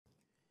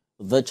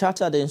The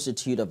Chartered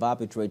Institute of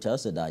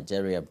Arbitrators, the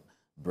Nigeria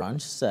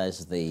branch,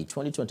 says the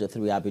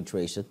 2023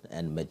 Arbitration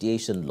and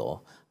Mediation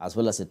law, as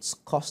well as its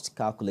cost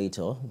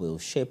calculator, will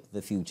shape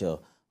the future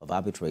of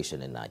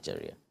arbitration in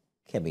Nigeria.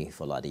 Kemi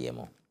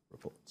Foladiemo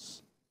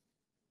reports.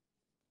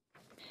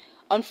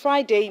 On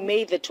Friday,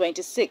 May the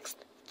 26th,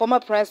 former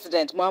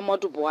President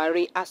Muhammadu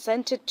Buhari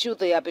assented to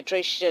the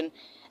Arbitration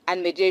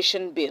and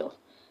Mediation Bill.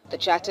 The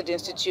Chartered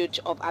Institute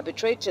of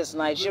Arbitrators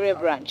Nigeria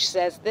branch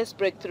says this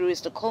breakthrough is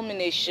the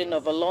culmination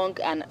of a long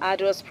and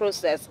arduous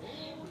process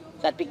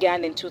that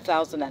began in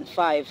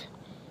 2005.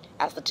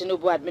 As the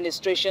Tinubu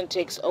administration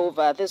takes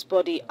over, this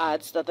body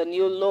adds that the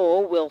new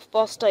law will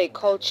foster a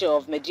culture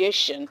of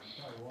mediation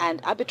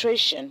and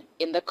arbitration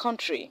in the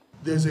country.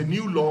 There's a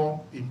new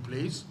law in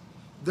place.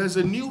 There's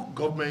a new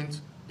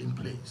government in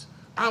place.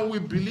 And we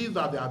believe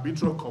that the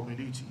arbitral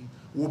community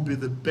will be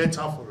the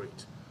better for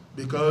it,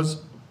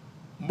 because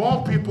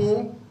more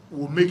people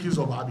will make use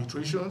of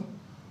arbitration,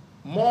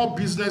 more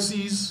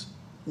businesses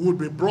will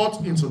be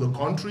brought into the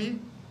country,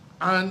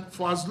 and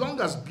for as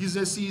long as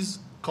businesses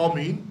come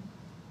in,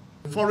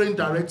 foreign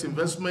direct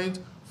investment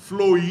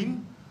flow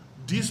in,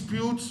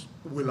 disputes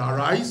will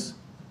arise.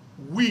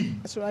 We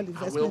are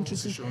well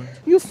positioned.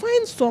 You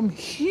find some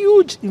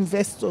huge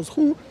investors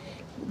who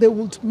they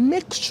would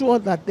make sure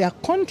that their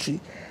country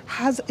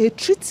has a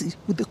treaty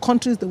with the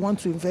countries they want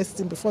to invest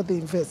in before they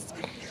invest.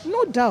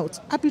 No doubt,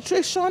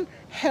 arbitration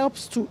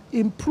helps to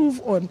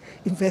improve on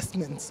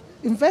investments.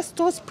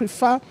 Investors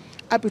prefer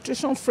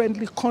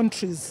arbitration-friendly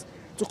countries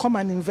to come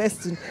and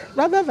invest in,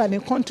 rather than a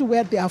country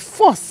where they are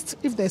forced,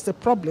 if there's a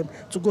problem,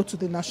 to go to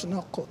the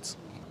national court.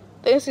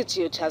 The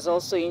Institute has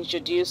also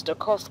introduced a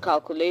cost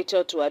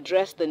calculator to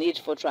address the need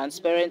for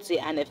transparency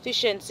and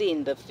efficiency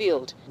in the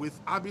field. With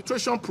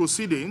arbitration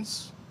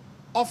proceedings,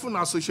 often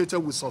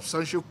associated with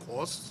substantial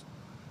costs,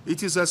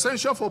 it is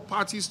essential for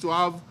parties to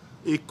have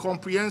a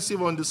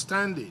comprehensive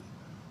understanding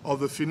of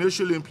the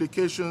financial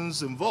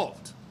implications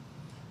involved.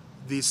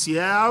 The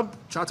CIAB,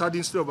 Chartered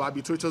Institute of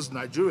Arbitrators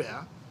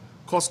Nigeria,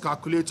 cost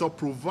calculator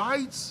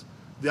provides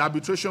the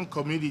arbitration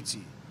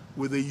community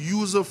with a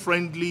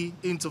user-friendly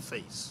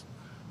interface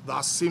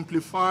that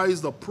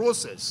simplifies the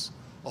process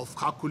of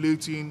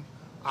calculating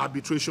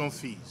arbitration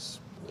fees.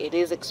 It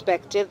is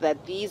expected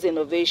that these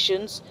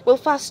innovations will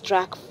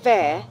fast-track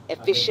fair,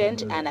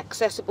 efficient, and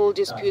accessible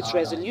dispute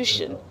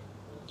resolution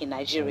in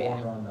Nigeria.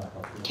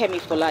 Kemi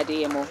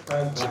Foladiemo,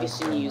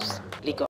 TVC News, Lagos.